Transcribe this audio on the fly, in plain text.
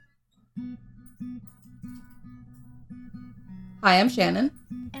Hi, I'm Shannon.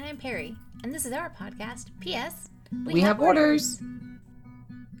 And I'm Perry, and this is our podcast. P.S. We have orders.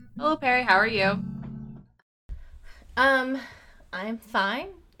 Hello, Perry. How are you? I'm fine.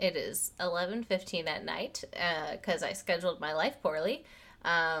 It is 11:15 at night because I scheduled my life poorly.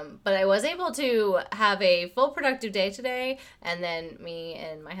 But I was able to have a full productive day today, and then me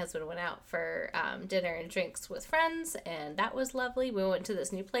and my husband went out for dinner and drinks with friends, and that was lovely. We went to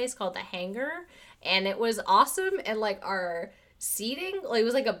this new place called The Hangar, and it was awesome, and like our seating, like it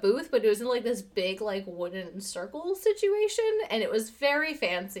was like a booth, but it was in like this big like wooden circle situation, and it was very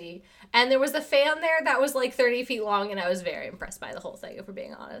fancy, and there was a fan there that was like 30 feet long, and I was very impressed by the whole thing, if we're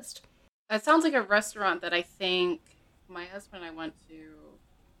being honest. That sounds like a restaurant that I think my husband and I went to,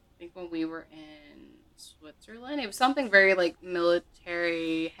 I think when we were in Switzerland. It was something very like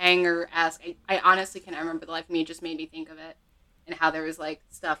military hangar-esque. I honestly can't remember the life of me. It just made me think of it, and how there was like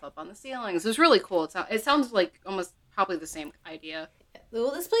stuff up on the ceilings. It was really cool. It sounds like almost probably the same idea.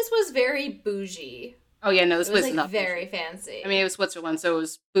 Well, this place was very bougie. Oh yeah, no, this place was is like not very bougie. fancy. I mean, it was Switzerland, so it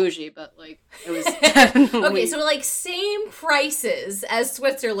was bougie, but like it was definitely... Okay, so like same prices as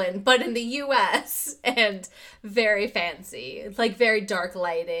Switzerland, but in the U.S. and very fancy. It's like very dark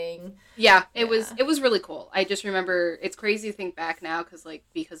lighting. Yeah, it was really cool. I just remember, it's crazy to think back now because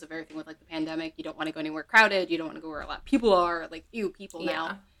of everything with like the pandemic, you don't want to go anywhere crowded, you don't want to go where a lot of people are, like people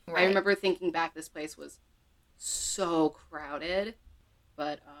now. Right. I remember thinking back, this place was so crowded.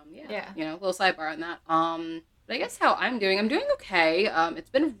 But, a little sidebar on that. But I guess how I'm doing okay. It's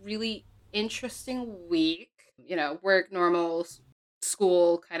been a really interesting week. Work, normal,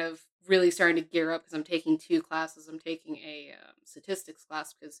 school, kind of really starting to gear up because I'm taking 2 classes. I'm taking a statistics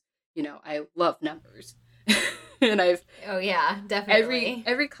class because, I love numbers. And Oh, yeah, definitely.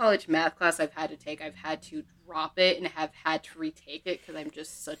 Every college math class I've had to take, I've had to drop it and have had to retake it because I'm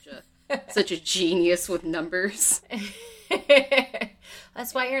just such a genius with numbers.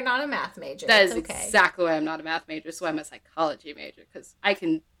 That's why you're not a math major. That is exactly why I'm not a math major. So I'm a psychology major, because I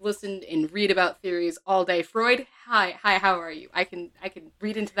can listen and read about theories all day. Freud, hi, how are you? I can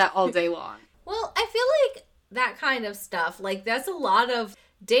read into that all day long. Well, I feel like that kind of stuff, like that's a lot of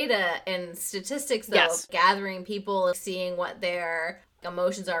data and statistics, though, yes. Gathering people, seeing what their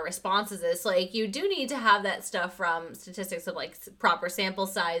emotions are, responses is. Like, you do need to have that stuff from statistics of like proper sample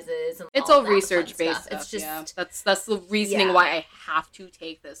sizes, and it's all research based stuff. It's just that's the reasoning why I have to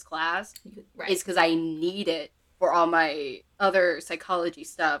take this class. Right. Is because I need it for all my other psychology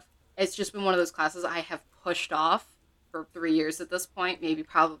stuff. It's just been one of those classes I have pushed off for 3 years at this point, maybe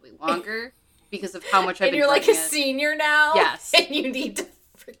probably longer, because of how much I've been. And you're like a senior now. Yes, and you need to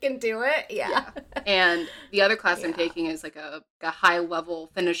freaking do it. Yeah. And the other class I'm taking is like a high level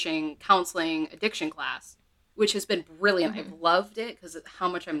finishing counseling addiction class, which has been brilliant. Mm-hmm. I've loved it because of how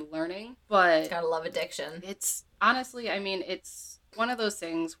much I'm learning. But gotta love addiction. It's honestly, it's one of those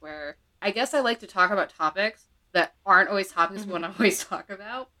things where I guess I like to talk about topics that aren't always topics we want to always talk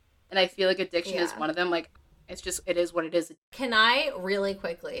about, and I feel like addiction is one of them. Like, it is what it is. Can I really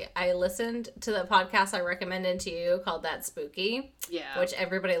quickly? I listened to the podcast I recommended to you called That Spooky. Yeah. Which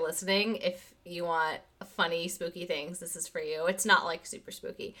everybody listening, if you want funny, spooky things, this is for you. It's not like super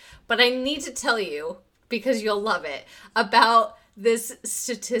spooky. But I need to tell you, because you'll love it, about this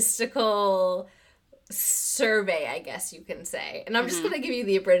statistical survey, I guess you can say. And I'm just going to give you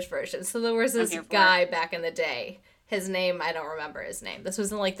the abridged version. So there was this guy back in the day. His name, I don't remember his name. This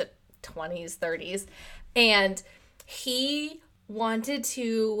was in like the 20s, 30s. And he wanted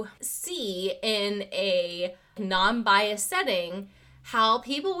to see in a non-biased setting how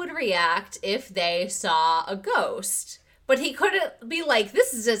people would react if they saw a ghost. But he couldn't be like,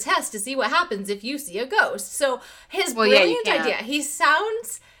 this is a test to see what happens if you see a ghost. So his brilliant idea, he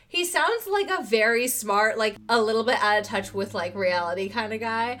sounds like a very smart, like a little bit out of touch with like reality kind of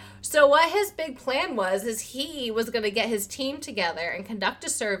guy. So what his big plan is he was going to get his team together and conduct a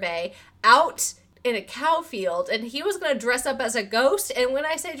survey out in a cow field, and he was going to dress up as a ghost. And when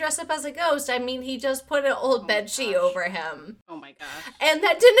I say dress up as a ghost, I mean he just put an old bed sheet over him. Oh my gosh. And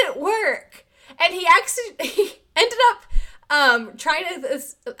that didn't work. And he ended up trying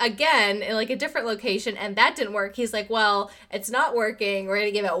this again in like a different location, and that didn't work. He's like, well, it's not working. We're going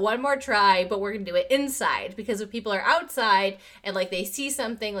to give it one more try, but we're going to do it inside, because if people are outside and like they see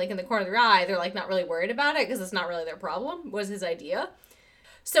something like in the corner of their eye, they're like not really worried about it because it's not really their problem, was his idea.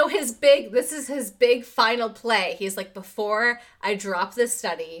 So this is his big final play. He's like, before I drop this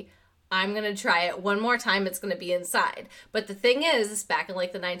study, I'm going to try it one more time. It's going to be inside. But the thing is, back in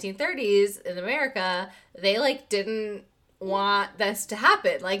like the 1930s in America, they like didn't want this to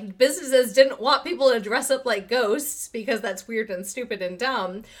happen. Like, businesses didn't want people to dress up like ghosts because that's weird and stupid and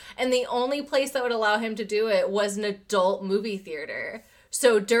dumb. And the only place that would allow him to do it was an adult movie theater.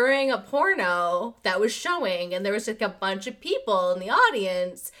 So during a porno that was showing and there was like a bunch of people in the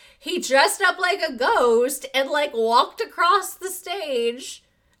audience, he dressed up like a ghost and like walked across the stage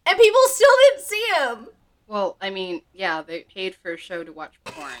and people still didn't see him. Well, I mean, yeah, they paid for a show to watch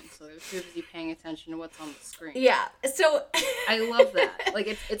porn, so they're too busy paying attention to what's on the screen. Yeah, so... I love that.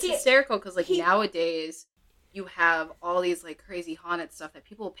 Like, it's hysterical, because, like, nowadays, you have all these, like, crazy haunted stuff that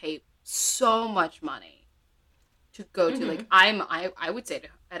people pay so much money to go to. Like, I would say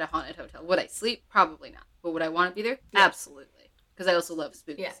at a haunted hotel. Would I sleep? Probably not. But would I want to be there? Yeah. Absolutely. Because I also love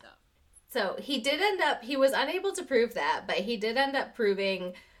spooky stuff. So, he was unable to prove that, but he did end up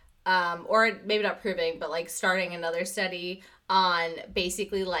proving... or maybe not proving, but like starting another study on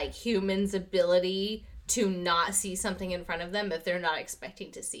basically like humans' ability to not see something in front of them if they're not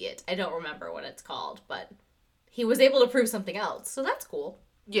expecting to see it. I don't remember what it's called, but he was able to prove something else, so that's cool.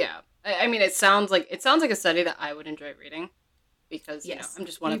 Yeah, I mean, it sounds like a study that I would enjoy reading, because you know, I'm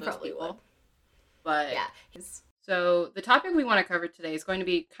just one of those people. Would. But yeah, so the topic we want to cover today is going to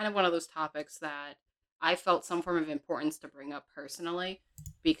be kind of one of those topics that I felt some form of importance to bring up personally,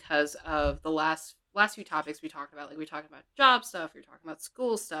 because of the last few topics we talked about. Like, we talked about job stuff, we were talking about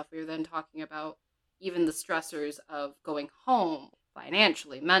school stuff, we were then talking about even the stressors of going home,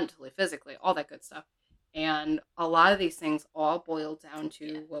 financially, mentally, physically, all that good stuff. And a lot of these things all boil down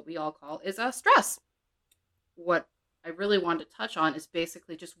to what we all call is stress. What I really want to touch on is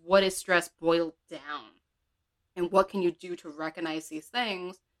basically just what is stress boiled down, and what can you do to recognize these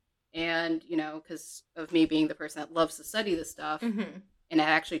things. And, you know, because of me being the person that loves to study this stuff, and I've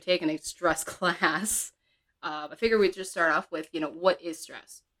actually taken a stress class, I figured we'd just start off with, you know, what is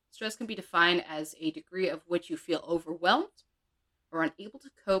stress? Stress can be defined as a degree of which you feel overwhelmed or unable to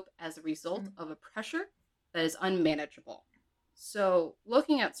cope as a result of a pressure that is unmanageable. So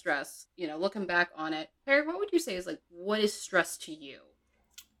looking at stress, you know, looking back on it, Perry, what would you say is like, what is stress to you?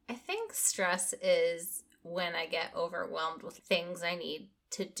 I think stress is when I get overwhelmed with things I need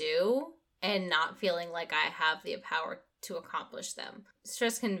to do and not feeling like I have the power to accomplish them.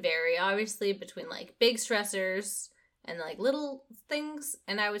 Stress can vary, obviously, between like big stressors and like little things.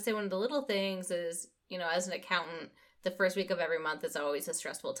 And I would say one of the little things is, you know, as an accountant, the first week of every month is always a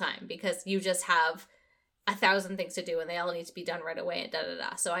stressful time because you just have 1,000 things to do and they all need to be done right away and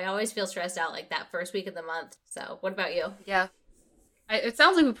da-da-da. So I always feel stressed out like that first week of the month. So what about you? Yeah. It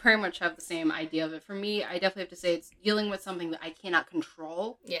sounds like we pretty much have the same idea of it. For me, I definitely have to say it's dealing with something that I cannot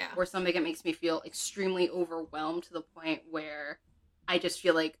control. Yeah. Or something that makes me feel extremely overwhelmed to the point where I just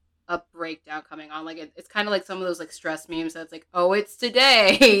feel like a breakdown coming on. Like, it's kind of like some of those like stress memes that's like, oh, it's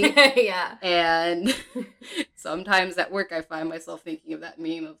today. Yeah. And sometimes at work I find myself thinking of that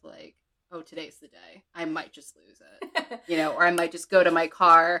meme of like, oh, today's the day. I might just lose it. You know, or I might just go to my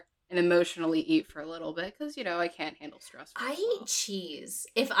car and emotionally eat for a little bit because, you know, I can't handle stress. I eat cheese.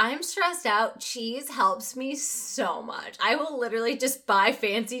 If I'm stressed out, cheese helps me so much. I will literally just buy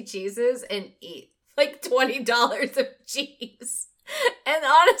fancy cheeses and eat like $20 of cheese. And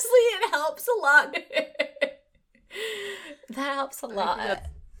honestly, it helps a lot. That helps a lot.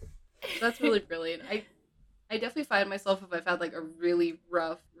 That's really brilliant. I definitely find myself, if I've had like a really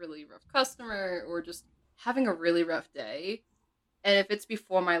rough customer or just having a really rough day, and if it's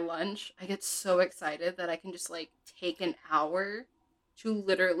before my lunch, I get so excited that I can just, like, take an hour to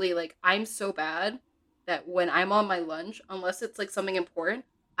literally, like, I'm so bad that when I'm on my lunch, unless it's, like, something important,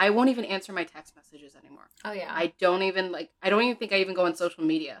 I won't even answer my text messages anymore. Oh, yeah. I don't even think I even go on social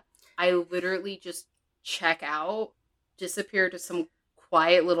media. I literally just check out, disappear to some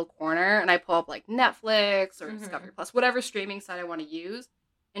quiet little corner, and I pull up, like, Netflix or Discovery Plus, whatever streaming site I want to use,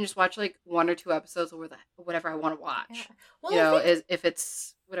 and just watch like 1 or 2 episodes of whatever I want to watch. Yeah. Well, you know, if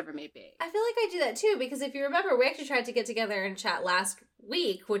it's whatever it may be. I feel like I do that too, because if you remember, we actually tried to get together and chat last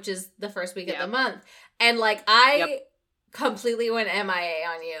week, which is the first week of the month. And like I completely went MIA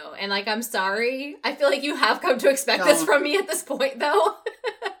on you. And like, I'm sorry. I feel like you have come to expect this from me at this point though.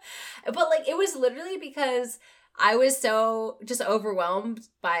 But like, it was literally because I was so just overwhelmed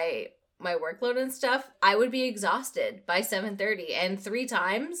by my workload and stuff. I would be exhausted by 7:30, and 3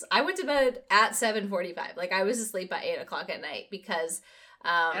 times I went to bed at 7:45. Like, I was asleep at 8 o'clock at night because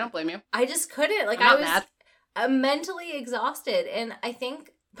I don't blame you. I just couldn't. Like, I was mentally exhausted, and I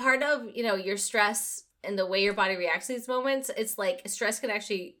think part of, you know, your stress and the way your body reacts to these moments, it's like stress can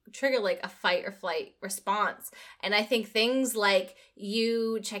actually trigger like a fight or flight response. And I think things like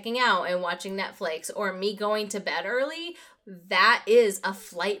you checking out and watching Netflix or me going to bed early, that is a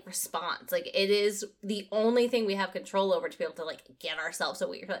flight response. Like, it is the only thing we have control over to be able to, like, get ourselves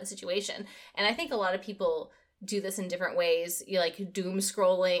away from that situation. And I think a lot of people do this in different ways. You like, doom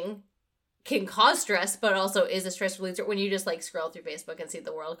scrolling can cause stress, but also is a stress releaser when you just, like, scroll through Facebook and see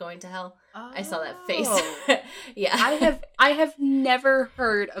the world going to hell. Oh. I saw that face. Yeah. I have never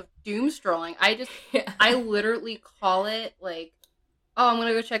heard of doom scrolling. I literally call it, like, oh, I'm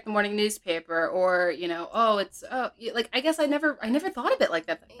gonna go check the morning newspaper, or, you know, like, I guess I never thought of it like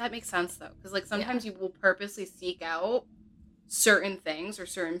that. That makes sense, though, because, like, sometimes you will purposely seek out certain things or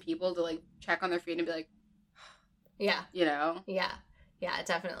certain people to, like, check on their feed and be like, yeah, you know, yeah,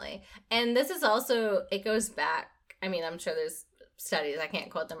 definitely. And this is also, it goes back. I mean, I'm sure there's studies, I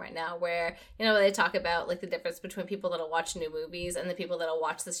can't quote them right now, where, you know, they talk about, like, the difference between people that'll watch new movies and the people that'll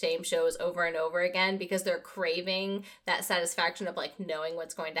watch the same shows over and over again because they're craving that satisfaction of, like, knowing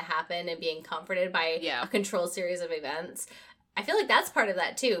what's going to happen and being comforted by a controlled series of events. I feel like that's part of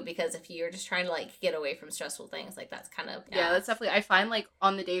that too, because if you're just trying to, like, get away from stressful things, like, that's kind of that's definitely, I find, like,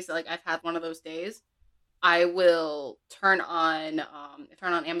 on the days that, like, I've had one of those days, I will turn on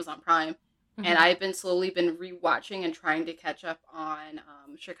Amazon Prime. And I've been slowly rewatching and trying to catch up on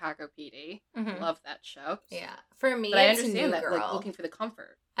Chicago PD. Love that show. Yeah, for me, but I understand that, like, looking for the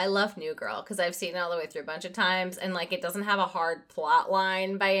comfort. I love New Girl because I've seen it all the way through a bunch of times, and, like, it doesn't have a hard plot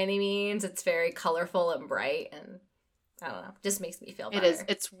line by any means. It's very colorful and bright, and I don't know, just makes me feel better. It is.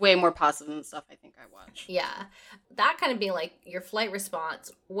 It's way more positive than stuff I think I watch. Yeah, that kind of being, like, your flight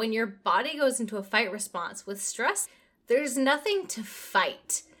response. When your body goes into a fight response with stress, there's nothing to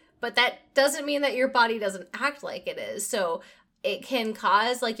fight. But that doesn't mean that your body doesn't act like it is. So it can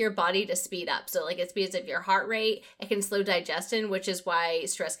cause, like, your body to speed up. So, like, it speeds up your heart rate. It can slow digestion, which is why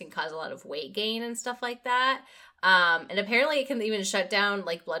stress can cause a lot of weight gain and stuff like that. And apparently it can even shut down,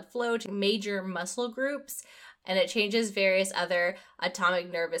 like, blood flow to major muscle groups. And it changes various other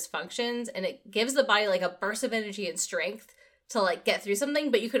autonomic nervous functions. And it gives the body, like, a burst of energy and strength to, like, get through something,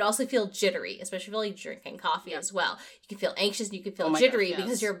 but you could also feel jittery, especially if you're, like, drinking coffee as well. You can feel anxious and you can feel jittery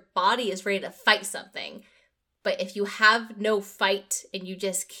because your body is ready to fight something. But if you have no fight and you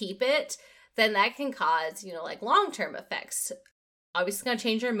just keep it, then that can cause, you know, like, long-term effects. Obviously, it's going to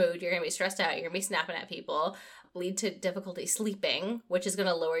change your mood. You're going to be stressed out. You're going to be snapping at people. Lead to difficulty sleeping, which is going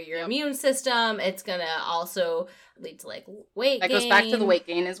to lower your immune system. It's going to also lead to, like, weight gain. That goes back to the weight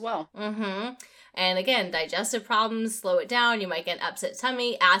gain as well. And again, digestive problems, slow it down. You might get an upset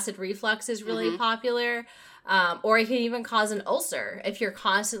tummy. Acid reflux is really popular. Or it can even cause an ulcer if you're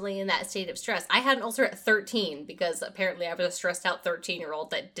constantly in that state of stress. I had an ulcer at 13 because apparently I was a stressed out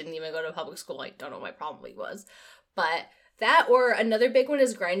 13-year-old that didn't even go to public school. I don't know what my problem was. But that, or another big one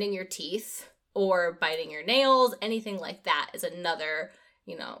is grinding your teeth or biting your nails. Anything like that is another,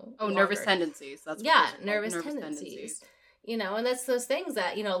 you know. Oh, nervous tendencies. That's what nervous tendencies. You know, and that's those things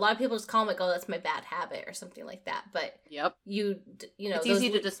that, you know, a lot of people just call them, like, oh, that's my bad habit or something like that. But you know, it's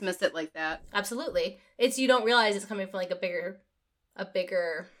easy to dismiss it like that. Absolutely. It's, you don't realize it's coming from, like, a bigger,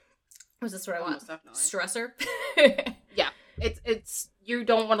 what's this word I want? Stressor. Yeah. It's, you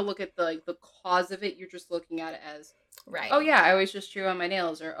don't want to look at the cause of it. You're just looking at it as, right. Oh yeah, I always just chew on my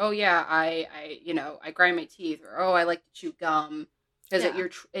nails, or oh yeah, I you know, I grind my teeth, or oh, I like to chew gum, because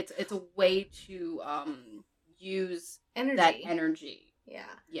it's a way to use energy. That energy. Yeah.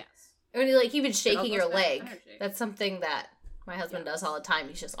 Yes. Or, like, even shaking your leg. That's something that my husband does all the time.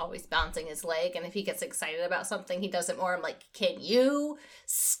 He's just always bouncing his leg, and if he gets excited about something, he does it more. I'm like, can you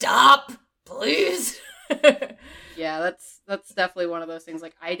stop, please? Yeah, that's definitely one of those things.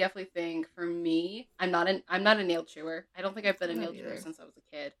 Like, I definitely think for me, I'm not a nail chewer. I don't think I've been a nail chewer since I was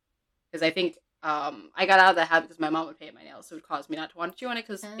a kid, because I think I got out of that habit because my mom would paint my nails, so it would cause me not to want to chew on it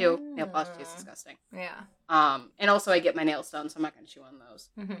because nail polish tastes disgusting. Yeah. And also I get my nails done, so I'm not going to chew on those.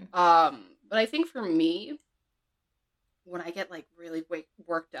 But I think for me, when I get, like, really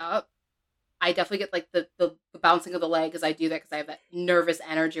worked up, I definitely get, like, the bouncing of the leg, because I do that because I have that nervous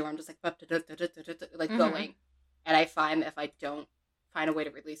energy where I'm just like going. And I find that if I don't find a way to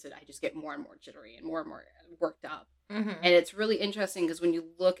release it, I just get more and more jittery and more worked up. And it's really interesting because when you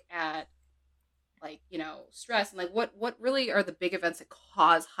look at, like, you know, stress and, like, what really are the big events that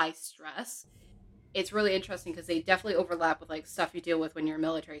cause high stress, it's really interesting because they definitely overlap with, like, stuff you deal with when you're a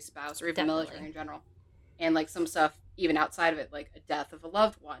military spouse or even military in general. And, like, some stuff even outside of it, like a death of a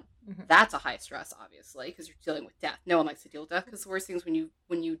loved one. That's a high stress, obviously, because you're dealing with death. No one likes to deal with death, because the worst thing is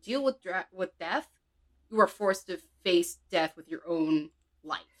when you deal with death, you are forced to face death with your own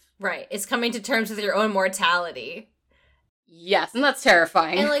life. Right. It's coming to terms with your own mortality. Yes, and that's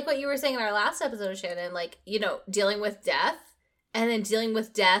terrifying. And, like, what you were saying in our last episode, Shannon, like, you know, dealing with death, and then dealing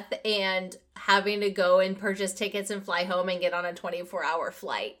with death and having to go and purchase tickets and fly home and get on a 24-hour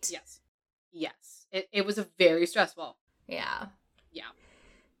flight. Yes. It was a very stressful. Yeah.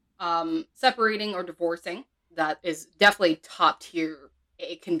 Separating or divorcing, that is definitely top tier.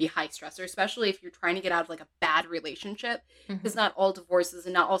 It can be high stressor, especially if you're trying to get out of like a bad relationship, because not all divorces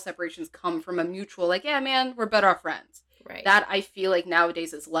and not all separations come from a mutual, like, yeah, man, we're better off friends. Right. That I feel like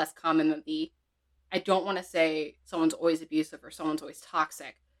nowadays is less common than I don't want to say someone's always abusive or someone's always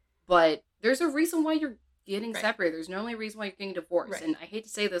toxic, but there's a reason why you're getting separated. There's normally a reason why you're getting divorced. Right. And I hate to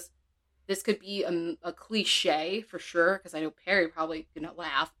say this could be a cliche for sure, because I know Perry probably gonna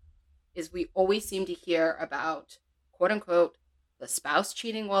laugh, is we always seem to hear about, quote unquote, the spouse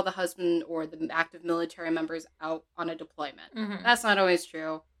cheating while the husband or the active military member is out on a deployment. That's not always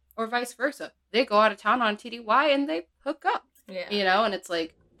true. Or vice versa. They go out of town on TDY and they hook up. Yeah. You know, and it's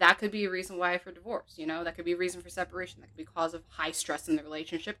like, that could be a reason why for divorce, you know? That could be a reason for separation. That could be cause of high stress in the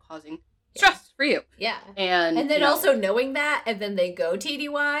relationship, causing stress for you. Yeah. And then also knowing that, and then they go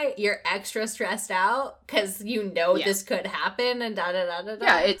TDY, you're extra stressed out because you know this could happen and da-da-da-da-da.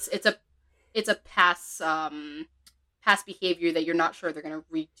 Yeah, it's a past behavior that you're not sure they're going to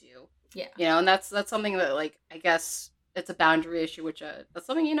redo. Yeah. You know, and that's something that, like, I guess it's a boundary issue, which that's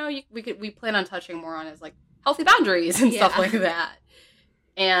something, you know, we plan on touching more on, is like healthy boundaries and stuff like that.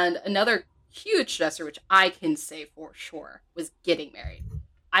 And another huge stressor, which I can say for sure, was getting married.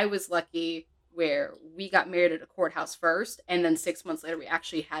 I was lucky where we got married at a courthouse first, and then 6 months later we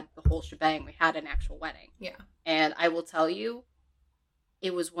actually had the whole shebang. We had an actual wedding. Yeah. And I will tell you,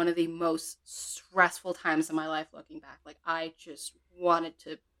 it was one of the most stressful times in my life looking back. Like, I just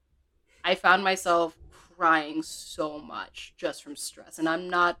I found myself crying so much just from stress. And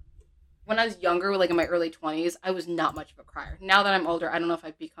when I was younger, like in my early 20s, I was not much of a crier. Now that I'm older, I don't know if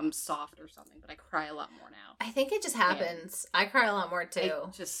I've become soft or something, but I cry a lot more now. I think it just happens. I cry a lot more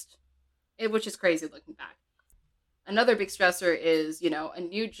too. Which is crazy looking back. Another big stressor is, you know, a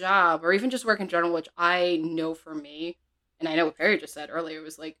new job or even just work in general, which I know for me, and I know what Perry just said earlier,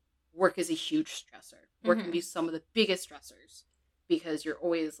 was like, work is a huge stressor. Work can be some of the biggest stressors because you're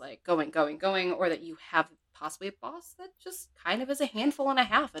always like going, or that you have possibly a boss that just kind of is a handful and a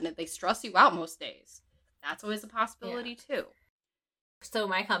half and they stress you out most days. That's always a possibility too. So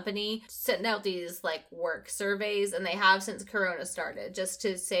my company sent out these like work surveys, and they have since Corona started, just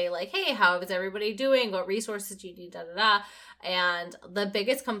to say like, hey, how is everybody doing? What resources do you need? Da da da. And the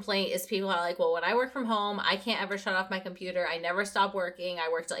biggest complaint is people are like, well, when I work from home, I can't ever shut off my computer. I never stop working. I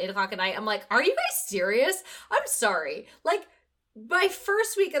work till 8 o'clock at night. I'm like, are you guys serious? I'm sorry. Like, my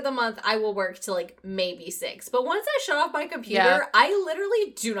first week of the month, I will work till like maybe 6. But once I shut off my computer, I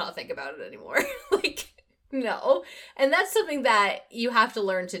literally do not think about it anymore. Like, no. And that's something that you have to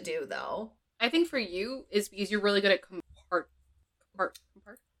learn to do, though. I think for you is because you're really good at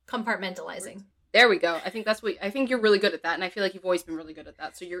compartmentalizing. There we go. I think you're really good at that, and I feel like you've always been really good at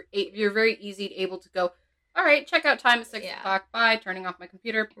that. So you're very able to go, all right, checkout time is 6 o'clock. Bye, turning off my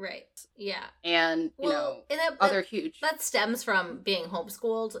computer. Right. Yeah. And, other huge. That stems from being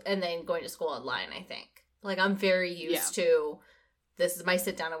homeschooled and then going to school online, I think. Like, I'm very used to, this is my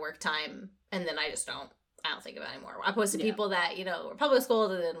sit down at work time, and then I don't think about it anymore. Opposed to people that, you know, were public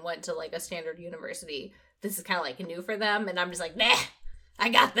schooled and then went to, like, a standard university. This is kind of, like, new for them, and I'm just like, nah, I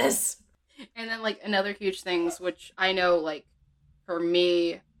got this. And then, like, another huge things, which I know, like, for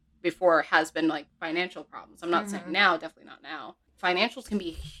me, before has been, like, financial problems. I'm not saying now, definitely not now. Financials can be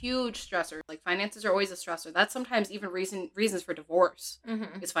a huge stressor. Like, finances are always a stressor. That's sometimes even reasons for divorce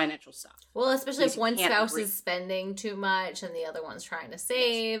is financial stuff. Well, especially if one spouse is spending too much and the other one's trying to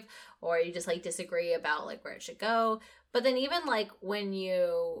save, or you just, like, disagree about, like, where it should go. But then even, like, when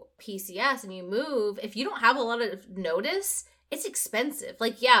you PCS and you move, if you don't have a lot of notice, it's expensive.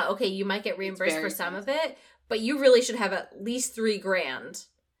 Like, yeah, okay, you might get reimbursed for some of it, but you really should have at least $3,000.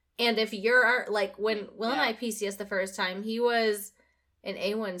 And if you're, like, when Will and I PCS the first time, he was an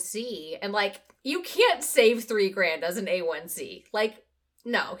A1C. And, like, you can't save $3,000 as an A1C. Like,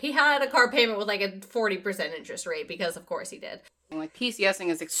 no. He had a car payment with, like, a 40% interest rate because, of course, he did. And, like, PCSing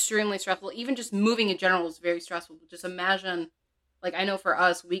is extremely stressful. Even just moving in general is very stressful. Just imagine, like, I know for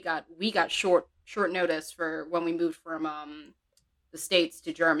us, we got short notice for when we moved from the States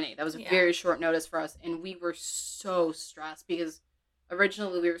to Germany. That was a very short notice for us. And we were so stressed because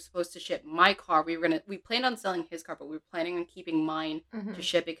originally, we were supposed to ship my car. We planned on selling his car, but we were planning on keeping mine to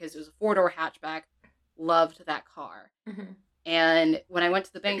ship because it was a 4-door hatchback. Loved that car. And when I went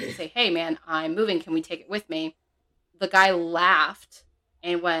to the bank to say, hey, man, I'm moving. Can we take it with me? The guy laughed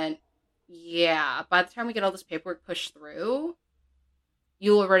and went, yeah, by the time we get all this paperwork pushed through,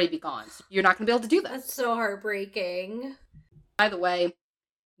 you'll already be gone. So you're not going to be able to do that. That's so heartbreaking. By the way,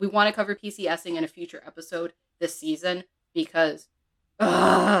 we want to cover PCSing in a future episode this season because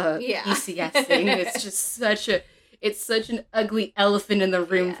PCSing is just such an ugly elephant in the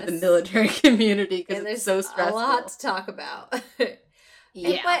room for the military community because it's so stressful. A lot to talk about.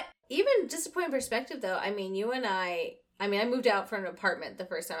 But even just to put in perspective, though, I mean, you and I moved out from an apartment the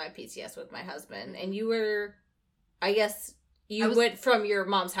first time I PCS with my husband, and you were, I guess, went from your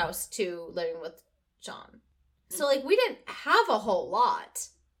mom's house to living with John. So, like, we didn't have a whole lot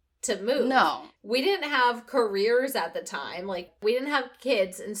to move. No. We didn't have careers at the time. Like, we didn't have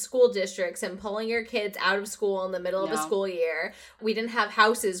kids in school districts and pulling your kids out of school in the middle of a school year. We didn't have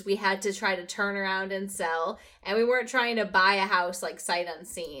houses we had to try to turn around and sell. And we weren't trying to buy a house, like, sight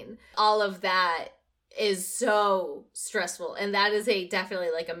unseen. All of that is so stressful, and that is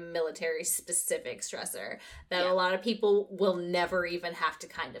definitely like a military specific stressor that a lot of people will never even have to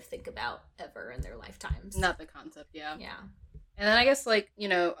kind of think about ever in their lifetimes. Not the concept. Yeah. And then I guess, like, you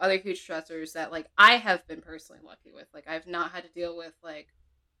know, other huge stressors that, like, I have been personally lucky with, like, I've not had to deal with, like,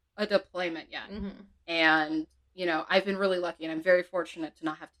 a deployment yet. And, you know, I've been really lucky, and I'm very fortunate to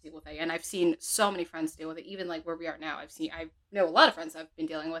not have to deal with it. And I've seen so many friends deal with it, even, like, where we are now. I know a lot of friends have been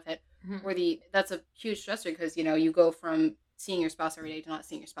dealing with it, where that's a huge stressor because, you know, you go from seeing your spouse every day to not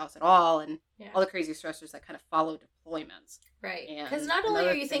seeing your spouse at all, and all the crazy stressors that kind of follow deployments. Right. Because not only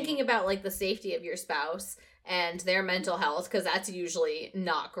are you thinking about, like, the safety of your spouse and their mental health, because that's usually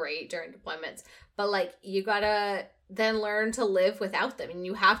not great during deployments, but, like, you gotta then learn to live without them, and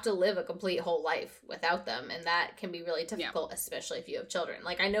you have to live a complete whole life without them, and that can be really difficult, especially if you have children.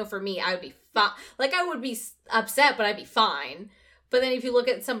 Like, I know for me, I would be fine. Like, I would be upset, but I'd be fine. But then if you look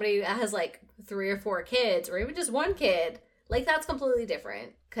at somebody that has, like, 3 or 4 kids, or even just 1 kid, like, that's completely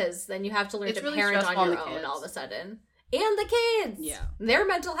different, because then you have to learn to really parent on your own all of a sudden. And the kids! Yeah. Their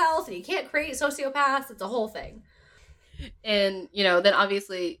mental health, and you can't create sociopaths. It's a whole thing. And, you know, then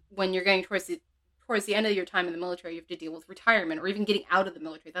obviously, when you're getting towards the end of your time in the military, you have to deal with retirement, or even getting out of the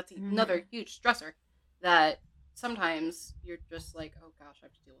military. That's another huge stressor that sometimes you're just like, oh gosh, I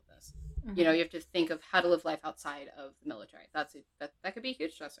have to deal with this. You know, you have to think of how to live life outside of the military. That could be a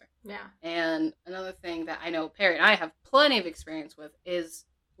huge stressor. Yeah. And another thing that I know Perry and I have plenty of experience with is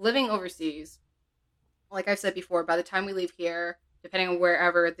living overseas. Like I've said before, by the time we leave here, depending on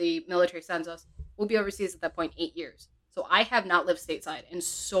wherever the military sends us, we'll be overseas at that point 8 years. So I have not lived stateside in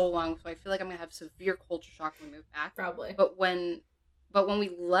so long, so I feel like I'm going to have severe culture shock when we move back. Probably. But when we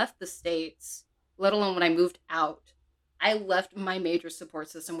left the States, let alone when I moved out, I left my major support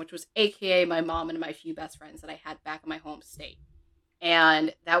system, which was AKA my mom and my few best friends that I had back in my home state.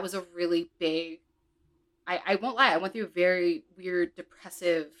 And that was a really big, I won't lie, I went through a very weird,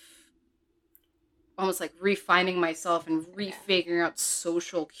 depressive, almost like refining myself and refiguring out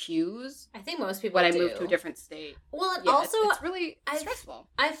social cues. I think most people when I moved to a different state. Well, and also it's really stressful.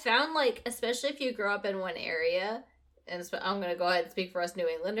 I've found, like, especially if you grow up in one area, and I'm going to go ahead and speak for us New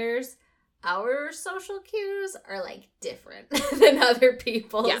Englanders, our social cues are, like, different than other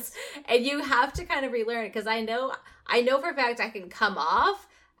people's. Yes. And you have to kind of relearn it, because I know for a fact I can come off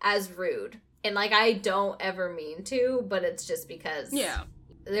as rude. And, like, I don't ever mean to, but it's just because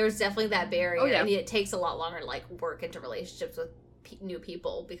there's definitely that barrier. And it takes a lot longer to, like, work into relationships with new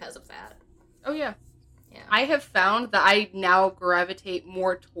people because of that. Oh, yeah. Yeah. I have found that I now gravitate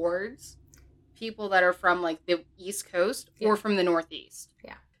more towards people that are from, like, the East Coast or from the Northeast.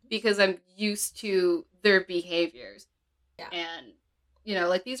 Yeah. Because I'm used to their behaviors. Yeah. And, you know,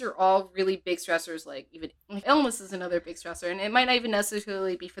 like, these are all really big stressors. Like, even illness is another big stressor. And it might not even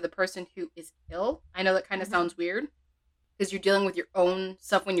necessarily be for the person who is ill. I know that kind of sounds weird, because you're dealing with your own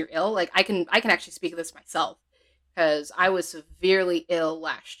stuff when you're ill. Like, I can actually speak of this myself, because I was severely ill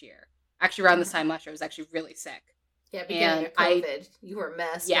last year. Actually, around this time last year, I was actually really sick. Yeah, beginning of COVID. You were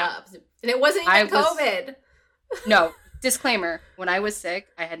messed up. And it wasn't even COVID. No. Disclaimer, when I was sick,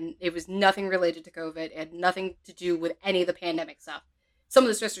 it was nothing related to COVID. It had nothing to do with any of the pandemic stuff. Some of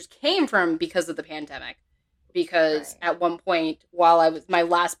the stressors came from because of the pandemic. Because at one point, while I was my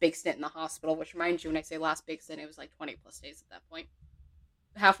last big stint in the hospital, which, mind you, when I say last big stint, it was like 20 plus days at that point.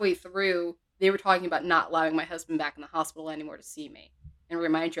 Halfway through, they were talking about not allowing my husband back in the hospital anymore to see me. And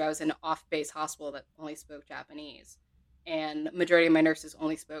remind you, I was in an off-base hospital that only spoke Japanese. And the majority of my nurses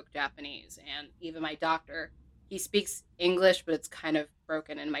only spoke Japanese. And even my doctor, he speaks English, but it's kind of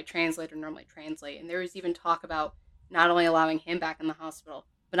broken. And my translator normally translate. And there was even talk about not only allowing him back in the hospital,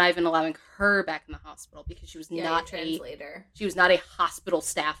 but not even allowing her back in the hospital, because she was not a translator. She was not a hospital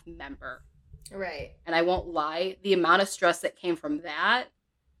staff member. Right. And I won't lie, the amount of stress that came from that,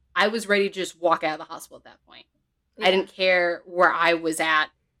 I was ready to just walk out of the hospital at that point. Yeah. I didn't care where I was at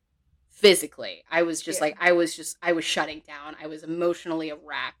physically. I was just like, I was shutting down. I was emotionally a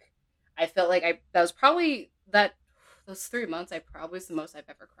wreck. I felt like that was probably those 3 months, was the most I've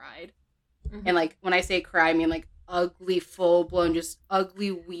ever cried. Mm-hmm. And like, when I say cry, I mean like ugly, full blown, just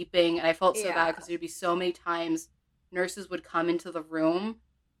ugly weeping. And I felt so bad because there'd be so many times nurses would come into the room,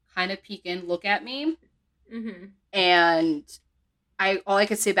 kind of peek in, look at me. Mm-hmm. And all I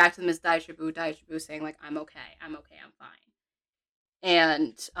could say back to them is Daishabu, saying like, I'm okay, I'm fine.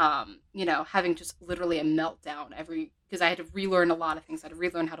 And, having just literally a meltdown because I had to relearn a lot of things. I had to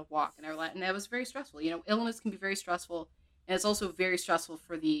relearn how to walk and that was very stressful. Illness can be very stressful, and it's also very stressful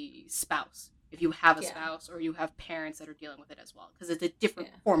for the spouse. If you have a spouse or you have parents that are dealing with it as well, because it's a different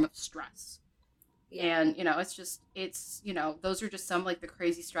form of stress. Yeah. And, those are just some like the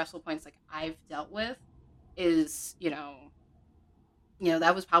crazy stressful points like I've dealt with is,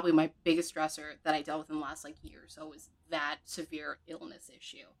 that was probably my biggest stressor that I dealt with in the last like year. So it was that severe illness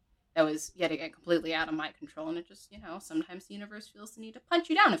issue that was yet again completely out of my control. And it just, sometimes the universe feels the need to punch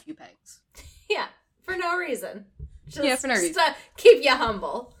you down a few pegs. Yeah, for no reason. For no reason. Keep you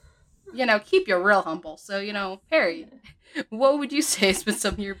humble. Keep you real humble. So, Perry, what would you say has been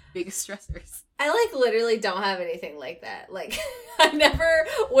some of your biggest stressors? I like literally don't have anything like that. Like, I never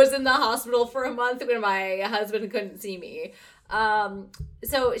was in the hospital for a month when my husband couldn't see me.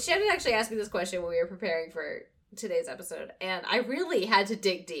 So Shannon actually asked me this question when we were preparing for today's episode, and I really had to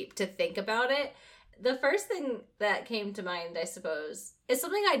dig deep to think about it. The first thing that came to mind, I suppose, is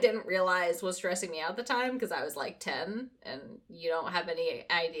something I didn't realize was stressing me out at the time because I was like 10, and you don't have any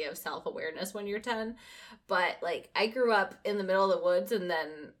idea of self-awareness when you're 10. But like, I grew up in the middle of the woods, and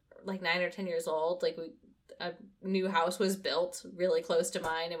then like 9 or 10 years old, like a new house was built really close to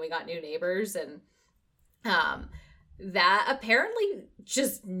mine, and we got new neighbors, and that apparently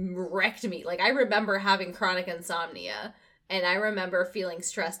just wrecked me. Like, I remember having chronic insomnia, and I remember feeling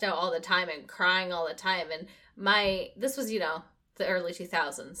stressed out all the time and crying all the time. And this was, the early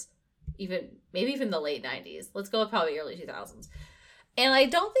 2000s, maybe even the late 90s. Let's go with probably early 2000s. And I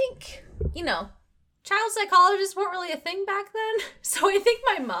don't think, child psychologists weren't really a thing back then. So I think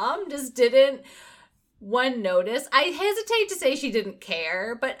my mom just didn't, notice. I hesitate to say she didn't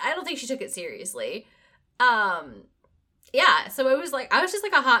care, but I don't think she took it seriously. Yeah, so it was like, I was just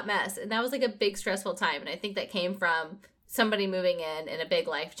like a hot mess, and that was like a big stressful time, and I think that came from somebody moving in and a big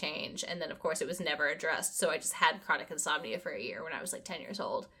life change, and then of course it was never addressed, so I just had chronic insomnia for a year when I was like 10 years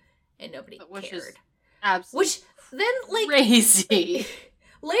old, and nobody cared. Absolutely. Which then, like, crazy.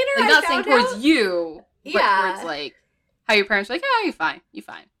 Later like, I not found saying towards out, you, but towards like how your parents were like, you fine.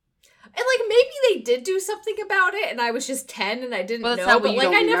 And, like, maybe they did do something about it, and I was just 10 and I didn't know. But, like,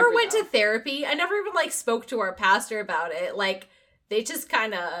 I never went to therapy. I never even, like, spoke to our pastor about it. Like, they just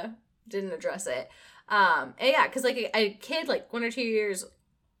kind of didn't address it. And, yeah, because, like, a kid, like, 1 or 2 years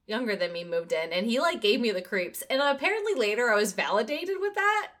younger than me moved in, and he, like, gave me the creeps. And apparently later I was validated with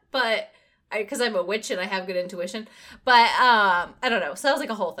that, but because I'm a witch and I have good intuition. But, I don't know. So that was, like,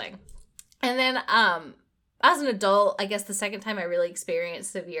 a whole thing. And then, as an adult, I guess the second time I really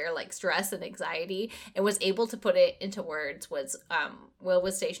experienced severe, like, stress and anxiety and was able to put it into words was, Will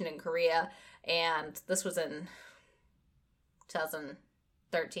was stationed in Korea, and this was in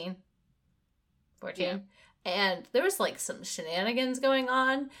 2013, 14. Yeah. And there was, like, some shenanigans going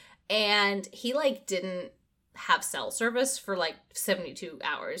on, and he, like, didn't have cell service for, like, 72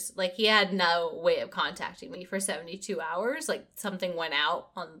 hours. Like, he had no way of contacting me for 72 hours. Like, something went out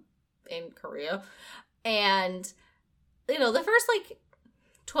in Korea. And, the first, like,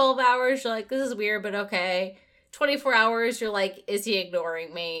 12 hours, you're like, this is weird, but okay. 24 hours, you're like, is he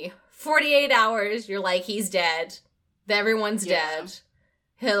ignoring me? 48 hours, you're like, he's dead. Everyone's dead.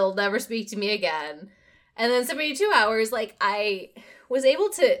 He'll never speak to me again. And then 72 hours, like, I was able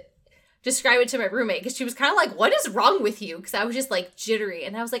to describe it to my roommate, because she was kind of like, what is wrong with you? Because I was just, like, jittery.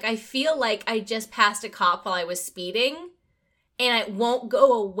 And I was like, I feel like I just passed a cop while I was speeding, and it won't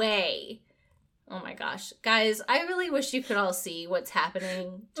go away. Oh my gosh. Guys, I really wish you could all see what's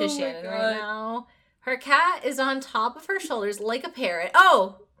happening to Shannon right now. Her cat is on top of her shoulders like a parrot.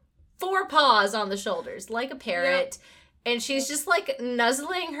 Oh, 4 paws on the shoulders like a parrot. Yep. And she's just, like,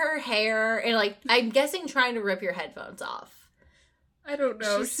 nuzzling her hair and, like, I'm guessing trying to rip your headphones off. I don't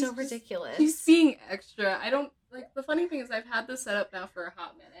know. She's so ridiculous. She's being extra. The funny thing is I've had this set up now for a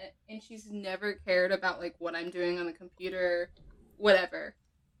hot minute, and she's never cared about, like, what I'm doing on the computer, whatever.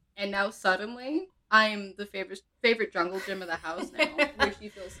 And now suddenly, I'm the favorite jungle gym of the house now, where she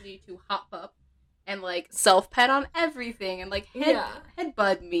feels the need to hop up and, like, self-pet on everything and, like,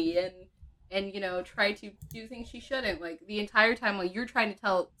 headbutt me and try to do things she shouldn't. Like, the entire time while you're trying to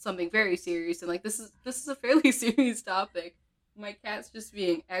tell something very serious and, like, this is a fairly serious topic, my cat's just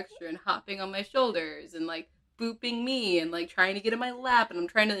being extra and hopping on my shoulders and like booping me and like trying to get in my lap, and I'm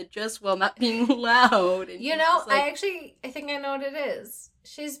trying to adjust while not being loud. And you know, like, I think I know what it is.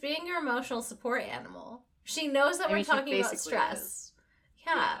 She's being your emotional support animal. She knows that we're talking about stress.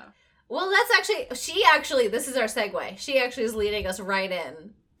 Yeah. Well, this is our segue. She actually is leading us right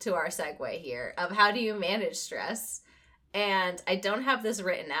in to our segue here of how do you manage stress. And I don't have this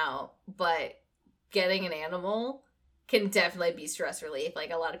written out, but getting an animal can definitely be stress relief.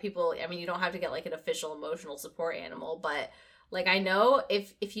 Like a lot of people, I mean, you don't have to get like an official emotional support animal, but like I know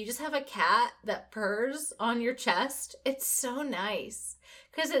if you just have a cat that purrs on your chest, it's so nice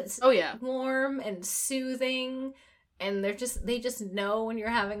because it's warm and soothing, and they just know when you're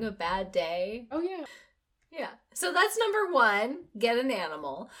having a bad day. Oh yeah. Yeah. So that's number 1, get an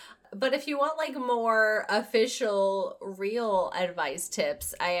animal. But if you want like more official real advice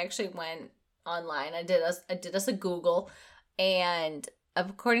tips, I actually went online. I did us a Google, and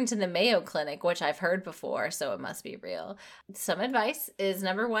according to the Mayo Clinic, which I've heard before, so it must be real, some advice is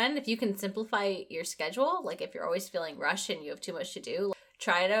number 1, if you can simplify your schedule, like if you're always feeling rushed and you have too much to do,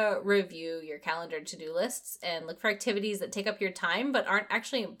 try to review your calendar to-do lists and look for activities that take up your time but aren't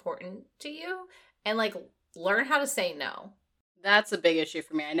actually important to you, and like learn how to say no. That's a big issue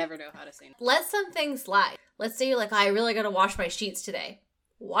for me. I never know how to say no. Let some things slide. Let's say you're like, I really gotta wash my sheets today.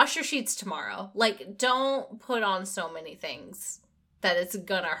 Wash your sheets tomorrow. Like, don't put on so many things that it's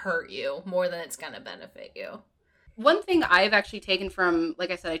gonna hurt you more than it's gonna benefit you. One thing I've actually taken from,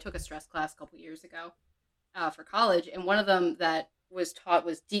 like I said, I took a stress class a couple years ago for college, and one of them that was taught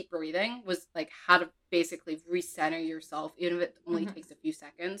was deep breathing, was like how to basically recenter yourself, even if it only takes a few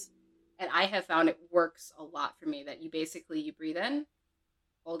seconds. And I have found it works a lot for me, that you breathe in,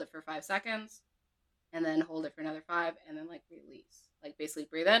 hold it for 5 seconds, and then hold it for another 5, and then like release. Like basically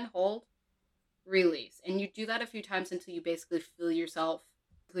breathe in, hold, release. And you do that a few times until you basically feel yourself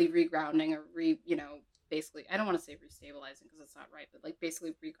regrounding or basically, I don't want to say restabilizing because it's not right, but like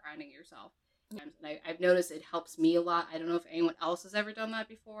basically regrounding yourself. And I've noticed it helps me a lot. I don't know if anyone else has ever done that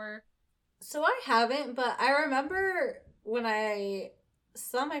before. So I haven't, but I remember when I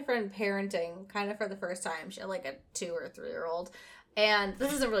saw my friend parenting kind of for the first time. She had like a 2 or 3-year-old, and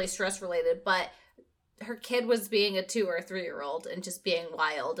this isn't really stress related, but her kid was being a 2 or 3-year-old and just being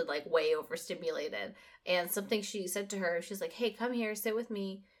wild and like way overstimulated. And something she said to her, she's like, hey, come here, sit with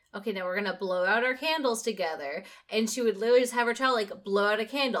me. Okay, now we're gonna blow out our candles together. And she would literally just have her child like blow out a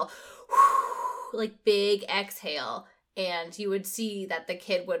candle, like big exhale. And you would see that the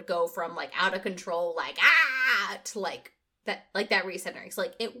kid would go from like out of control, like to like that recentering. So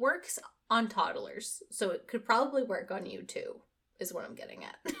like it works on toddlers, so it could probably work on you too, is what I'm getting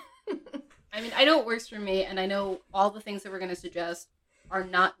at. I mean, I know it works for me, and I know all the things that we're going to suggest are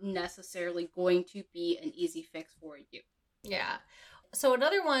not necessarily going to be an easy fix for you. Yeah. So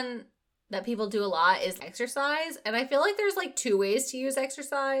another one that people do a lot is exercise, and I feel like there's like 2 ways to use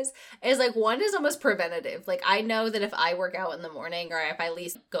exercise. Is like one is almost preventative. Like I know that if I work out in the morning, or if I at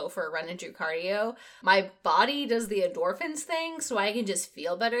least go for a run and do cardio, my body does the endorphins thing, so I can just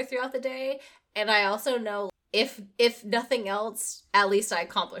feel better throughout the day. And I also know if nothing else, at least I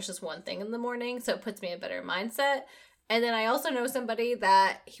accomplish this one thing in the morning, so it puts me in a better mindset. And then I also know somebody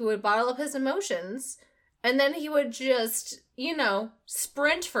that he would bottle up his emotions, and then he would just,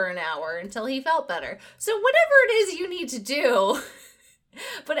 sprint for an hour until he felt better. So whatever it is you need to do,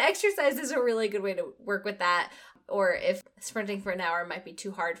 but exercise is a really good way to work with that. Or if sprinting for an hour might be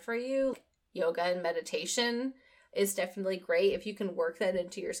too hard for you, yoga and meditation is definitely great if you can work that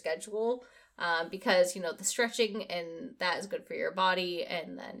into your schedule. Because, the stretching and that is good for your body.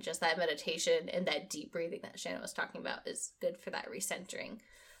 And then just that meditation and that deep breathing that Shannon was talking about is good for that recentering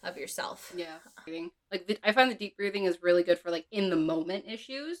of yourself. Yeah. I find the deep breathing is really good for like in the moment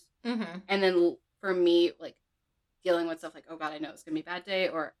issues. Mm-hmm. And then for me, like dealing with stuff like, oh God, I know it's going to be a bad day,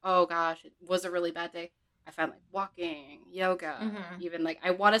 or, oh gosh, it was a really bad day. I find like walking, yoga, even like I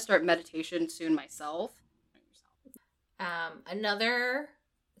want to start meditation soon myself. Another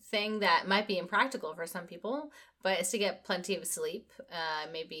thing that might be impractical for some people, but is to get plenty of sleep.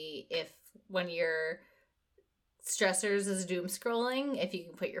 Maybe if when your stressors is doom scrolling, if you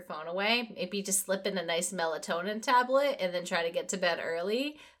can put your phone away, maybe just slip in a nice melatonin tablet and then try to get to bed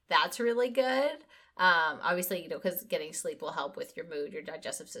early. That's really good. Obviously, because getting sleep will help with your mood, your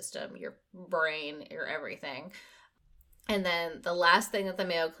digestive system, your brain, your everything. And then the last thing that the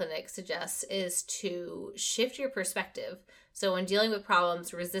Mayo Clinic suggests is to shift your perspective. So when dealing with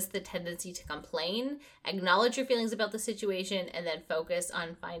problems, resist the tendency to complain, acknowledge your feelings about the situation, and then focus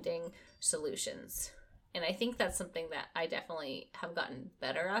on finding solutions. And I think that's something that I definitely have gotten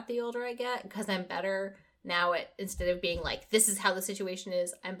better at the older I get, because I'm better Now instead of being like, this is how the situation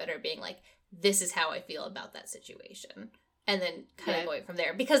is, I'm better at being like, this is how I feel about that situation. And then kind of going from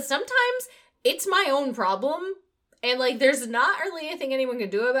there. Because sometimes it's my own problem. And, like, there's not really anything anyone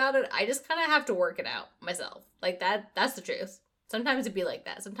can do about it. I just kind of have to work it out myself. Like, that's the truth. Sometimes it'd be like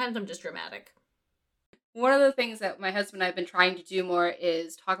that. Sometimes I'm just dramatic. One of the things that my husband and I have been trying to do more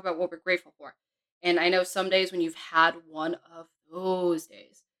is talk about what we're grateful for. And I know some days when you've had one of those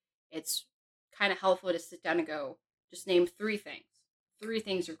days, it's kind of helpful to sit down and go, just name 3 things. 3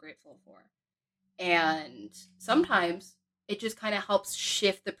 things you're grateful for. And sometimes it just kind of helps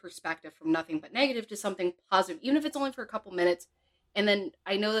shift the perspective from nothing but negative to something positive, even if it's only for a couple minutes. And then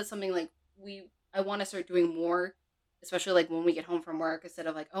I know that's something like I want to start doing more, especially like when we get home from work, instead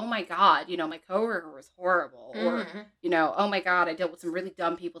of like, oh my God, my coworker was horrible, or, oh my God, I dealt with some really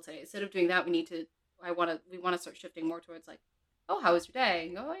dumb people today. Instead of doing that, we want to start shifting more towards like, oh, how was your day?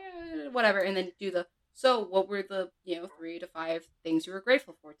 And go, oh, yeah, whatever. And then do so what were the, 3 to 5 things you were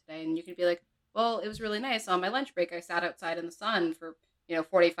grateful for today? And you can be like, well, it was really nice. On my lunch break, I sat outside in the sun for,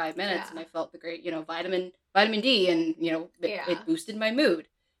 45 minutes and I felt the great, vitamin D and, it boosted my mood.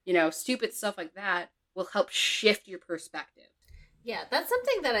 Stupid stuff like that will help shift your perspective. Yeah, that's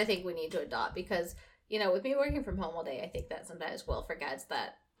something that I think we need to adopt because, with me working from home all day, I think that sometimes Will forgets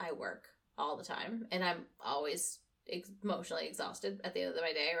that I work all the time and I'm always emotionally exhausted at the end of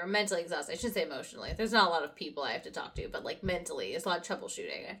my day, or mentally exhausted. I shouldn't say emotionally. There's not a lot of people I have to talk to, but like mentally, there's a lot of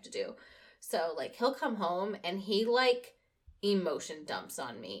troubleshooting I have to do. So like he'll come home and he like emotion dumps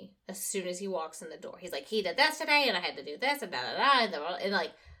on me as soon as he walks in the door. He's like, he did this today and I had to do this and da da da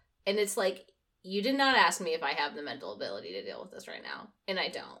and it's like, you did not ask me if I have the mental ability to deal with this right now, and I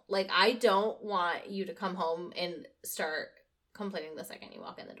don't. Like, I don't want you to come home and start complaining the second you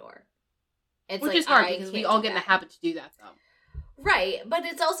walk in the door. It's Which is hard because we all get in the habit to do that, though. Right, but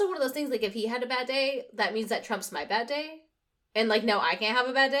it's also one of those things, like, if he had a bad day, that means that trumps my bad day. And, like, no, I can't have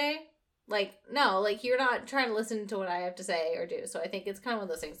a bad day. Like, no, like, you're not trying to listen to what I have to say or do. So I think it's kind of one of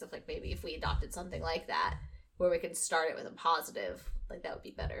those things of, like, maybe if we adopted something like that, where we can start it with a positive, like, that would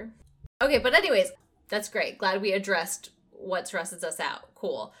be better. Okay, but anyways, that's great. Glad we addressed what stresses us out.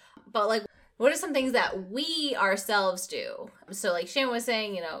 Cool. But, like, what are some things that we ourselves do? So, like Shannon was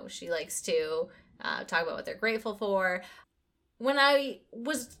saying, she likes to talk about what they're grateful for. When I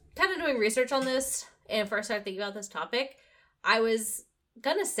was kind of doing research on this and first started thinking about this topic, I was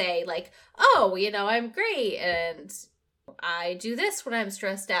gonna say, like, oh, I'm great and I do this when I'm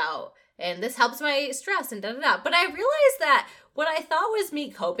stressed out and this helps my stress and da-da-da. But I realized that what I thought was me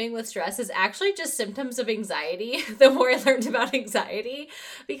coping with stress is actually just symptoms of anxiety the more I learned about anxiety,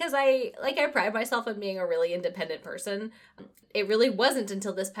 because I pride myself on being a really independent person. It really wasn't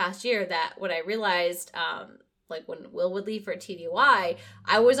until this past year that when I realized, like when Will would leave for TDY,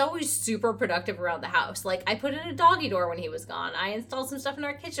 I was always super productive around the house. Like I put in a doggy door when he was gone. I installed some stuff in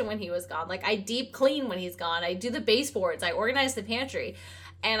our kitchen when he was gone. Like I deep clean when he's gone. I do the baseboards. I organize the pantry.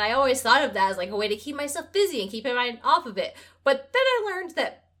 And I always thought of that as like a way to keep myself busy and keep my mind off of it. But then I learned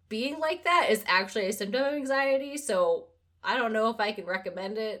that being like that is actually a symptom of anxiety. So I don't know if I can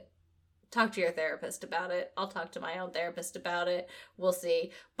recommend it. Talk to your therapist about it. I'll talk to my own therapist about it. We'll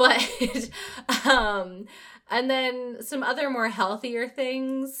see. But, and then some other more healthier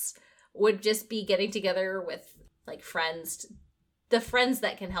things would just be getting together with like friends, the friends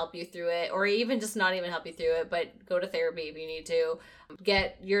that can help you through it, or even just not even help you through it, but go to therapy if you need to.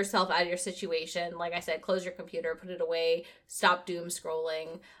 Get yourself out of your situation. Like I said, close your computer, put it away, stop doom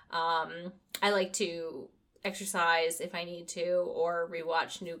scrolling. I like to exercise if I need to, or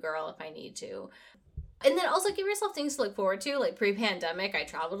rewatch New Girl if I need to. And then also give yourself things to look forward to. Like pre-pandemic, I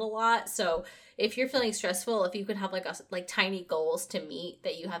traveled a lot. So if you're feeling stressful, if you could have like tiny goals to meet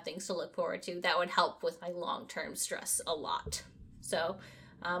that you have things to look forward to, that would help with my long-term stress a lot. So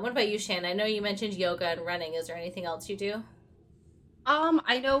what about you, Shannon? I know you mentioned yoga and running. Is there anything else you do?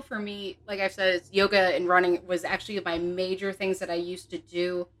 I know for me, like I've said, yoga and running was actually my major things that I used to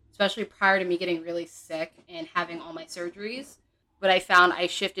do, especially prior to me getting really sick and having all my surgeries. But I found I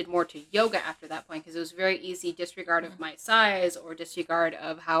shifted more to yoga after that point because it was very easy, disregard of my size or disregard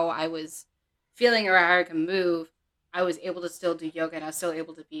of how I was feeling or how I can move. I was able to still do yoga and I was still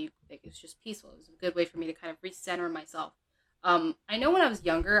able to be, like, it was just peaceful. It was a good way for me to kind of recenter myself. I know when I was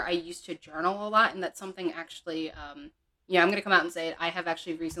younger, I used to journal a lot, and that's something actually, I'm going to come out and say it. I have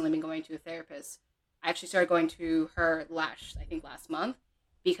actually recently been going to a therapist. I actually started going to her last month,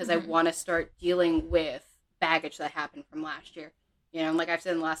 because I want to start dealing with baggage that happened from last year. And like I've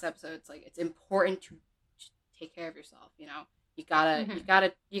said in the last episode, it's like, it's important to take care of yourself. You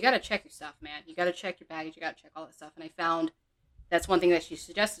gotta check your stuff, man. You gotta check your baggage. You gotta check all that stuff. And I found that's one thing that she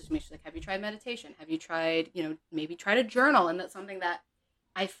suggested to me. She's like, have you tried meditation? Have you tried, maybe try to journal? And that's something that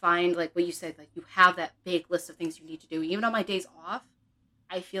I find, like what you said, like you have that big list of things you need to do. Even on my days off,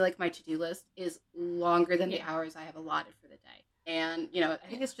 I feel like my to-do list is longer than the hours I have allotted for the day. And, I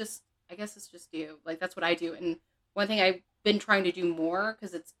think it's just you. Like, that's what I do. And one thing I've been trying to do more,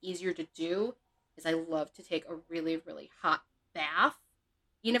 because it's easier to do, is I love to take a really, really hot bath.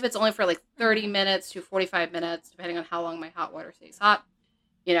 Even if it's only for like 30 minutes to 45 minutes, depending on how long my hot water stays hot.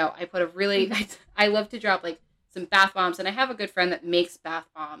 I put I love to drop like some bath bombs. And I have a good friend that makes bath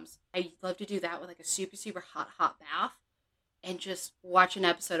bombs. I love to do that with like a super, super hot bath. And just watch an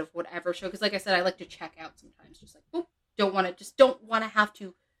episode of whatever show. Because like I said, I like to check out sometimes. Just like, boop, don't want to have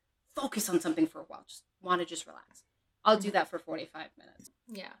to focus on something for a while. Just want to relax. I'll do that for 45 minutes.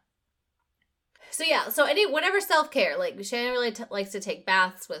 Yeah. So whatever self-care, like Shannon really likes to take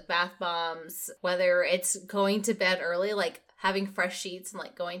baths with bath bombs, whether it's going to bed early, like having fresh sheets and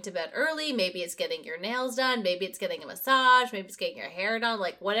like going to bed early, maybe it's getting your nails done, maybe it's getting a massage, maybe it's getting your hair done,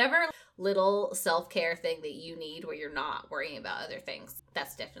 like whatever little self-care thing that you need where you're not worrying about other things.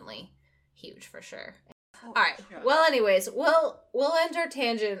 That's definitely huge for sure. All right. Well, anyways, we'll end our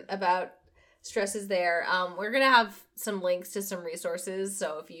tangent about stresses there. We're going to have some links to some resources.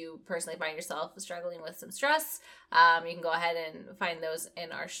 So if you personally find yourself struggling with some stress, you can go ahead and find those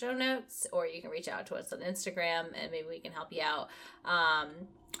in our show notes, or you can reach out to us on Instagram and maybe we can help you out.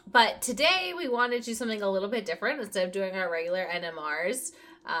 But today we wanted to do something a little bit different. Instead of doing our regular NMRs,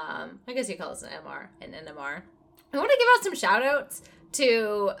 I guess you call this an MR, an NMR. I want to give out some shout outs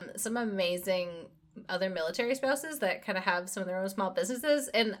to some amazing other military spouses that kind of have some of their own small businesses.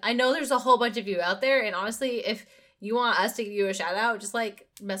 And I know there's a whole bunch of you out there. And honestly, if you want us to give you a shout out, just like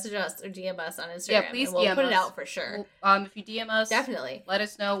message us or DM us on Instagram. Yeah, please and we'll DM put us. it out for sure. If you DM us, definitely let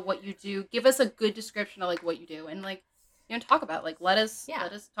us know what you do. Give us a good description of like what you do, and like talk about it. Like let us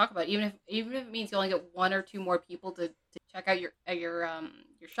talk about it. Even if it means you only get one or two more people to check out your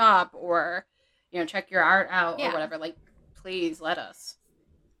shop, or check your art out or whatever. Like please let us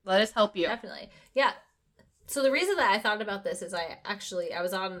help you. Definitely. Yeah. So the reason that I thought about this is I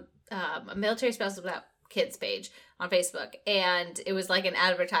was on a Military Spouses Without Kids page on Facebook, and it was like an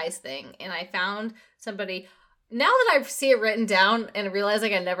advertised thing, and I found somebody. Now that I see it written down and realize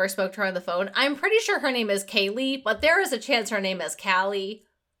like I never spoke to her on the phone, I'm pretty sure her name is Kaylee, but there is a chance her name is Callie.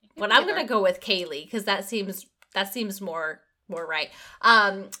 But I'm gonna go with Kaylee because that seems more right.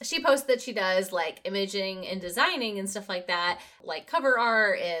 She posted that she does like imaging and designing and stuff like that, like cover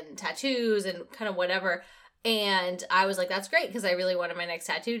art and tattoos and kind of whatever. And I was like, that's great, because I really wanted my next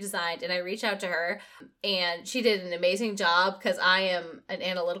tattoo designed. And I reached out to her, and she did an amazing job, because I am an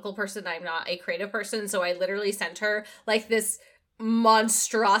analytical person. I'm not a creative person. So I literally sent her like this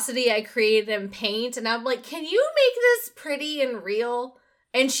monstrosity I created in paint. And I'm like, can you make this pretty and real?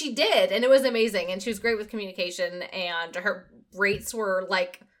 And she did. And it was amazing. And she was great with communication. And her rates were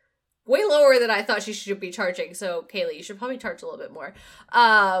like way lower than I thought she should be charging. So Kaylee, you should probably charge a little bit more.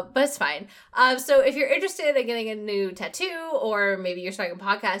 But it's fine. So if you're interested in getting a new tattoo, or maybe you're starting a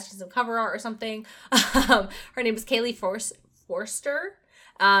podcast, doing some cover art or something, her name is Kaylee Forster.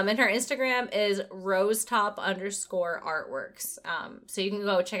 And her Instagram is rosetop_artworks. So you can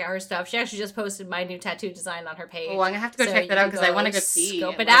go check out her stuff. She actually just posted my new tattoo design on her page. Oh, I'm going to have to go check that out, because I want to go see.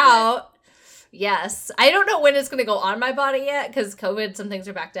 Scope it out. Yes. I don't know when it's going to go on my body yet, because COVID, some things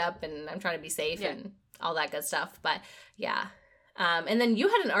are backed up, and I'm trying to be safe and all that good stuff. But yeah. And then you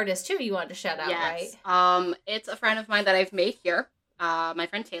had an artist too you wanted to shout out, right? It's a friend of mine that I've made here. My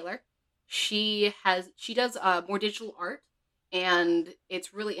friend Taylor. She does more digital art, and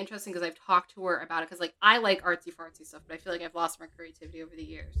it's really interesting because I've talked to her about it, because like I like artsy fartsy stuff, but I feel like I've lost my creativity over the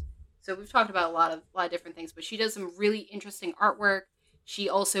years. So we've talked about a lot of different things, but she does some really interesting artwork. She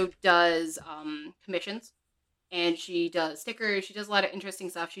also does commissions, and she does stickers. She does a lot of interesting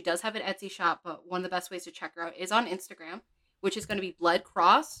stuff. She does have an Etsy shop, but one of the best ways to check her out is on Instagram, which is going to be Blood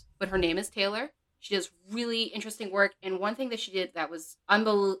Cross, but her name is Taylor. She does really interesting work, and one thing that she did that was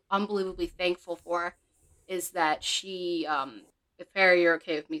unbelievably thankful for is that she, if Perry, you're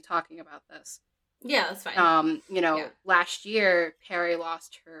okay with me talking about this. Yeah, that's fine. Last year, Perry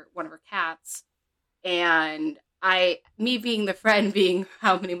lost one of her cats, and me being the friend, being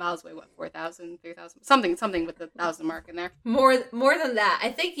how many miles away? What, 4,000, 3,000? Something with the 1,000 mark in there. More than that.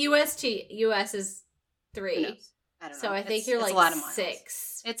 I think US is 3. Who knows? I don't know. So I think you're like a lot of miles.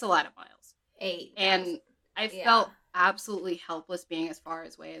 6. It's a lot of miles. 8. And I felt absolutely helpless being as far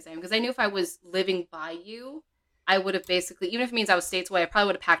away as I am, because I knew if I was living by you, I would have basically, even if it means I was states away, I probably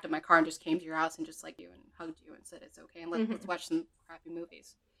would have packed up my car and just came to your house and just like you and hugged you and said it's okay and let's watch some crappy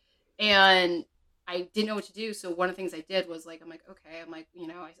movies. And I didn't know what to do. So one of the things I did was like, I'm like, okay, I'm like, you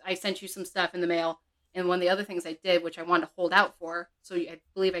know, I sent you some stuff in the mail. And one of the other things I did, which I wanted to hold out for, so I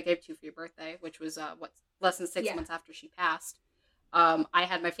believe I gave it to you for your birthday, which was less than 6 months after she passed. I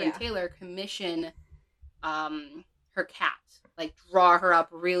had my friend Taylor commission her cat, like draw her up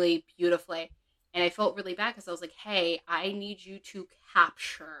really beautifully. And I felt really bad because I was like, hey, I need you to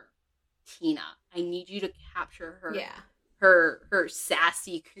capture Tina. I need you to capture her her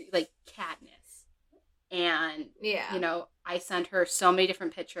sassy like catness. And you know, I sent her so many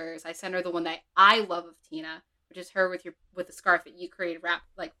different pictures. I sent her the one that I love of Tina, which is her with the scarf that you created wrapped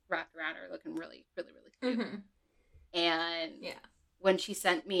around her, looking really, really, really cute. Mm-hmm. And when she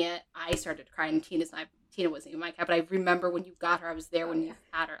sent me it, I started crying. Tina wasn't even my cat, but I remember when you got her, I was there when you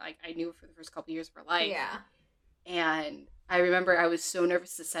had her. Like, I knew her for the first couple years of her life. Yeah. And I remember I was so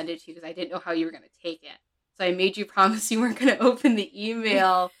nervous to send it to you because I didn't know how you were going to take it. So I made you promise you weren't going to open the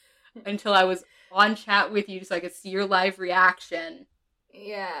email until I was on chat with you so I could see your live reaction.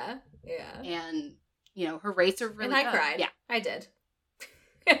 Yeah. And, you know, her rates are really good. And I cried. Yeah, I did.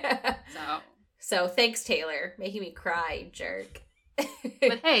 So thanks, Taylor, making me cry, jerk.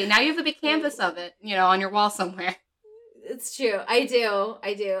 But hey, now you have the big canvas of it, you know, on your wall somewhere. It's true. I do.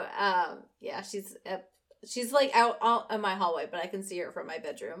 Yeah, she's like out in my hallway, but I can see her from my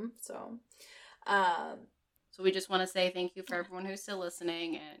bedroom. So we just want to say thank you for everyone who's still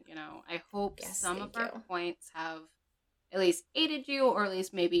listening, and you know, I hope some of our points have at least aided you, or at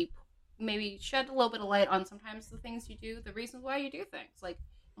least maybe shed a little bit of light on sometimes the things you do, the reasons why you do things. Like,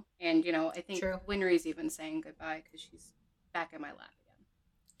 and you know, I think Winry's even saying goodbye because she's back in my lap again.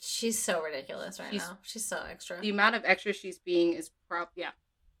 She's so ridiculous now. She's so extra. The amount of extra she's being is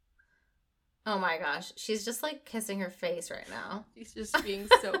Oh my gosh. She's just like kissing her face right now. She's just being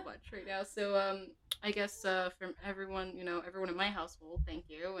so much right now. So I guess from everyone, you know, everyone in my household, thank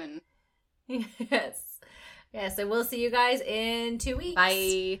you. And yes, and we'll see you guys in 2 weeks.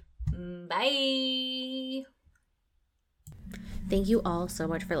 Bye. Thank you all so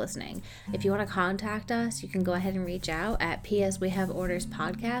much for listening. If you want to contact us, you can go ahead and reach out at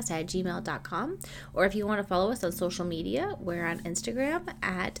pswehaveorderspodcast@gmail.com. Or if you want to follow us on social media, we're on Instagram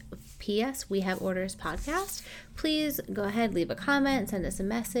at pswehaveorderspodcast. Please go ahead, leave a comment, send us a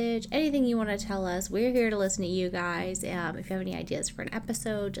message, anything you want to tell us. We're here to listen to you guys. If you have any ideas for an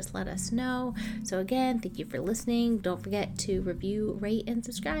episode, just let us know. So again, thank you for listening. Don't forget to review, rate, and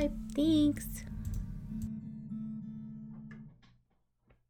subscribe. Thanks.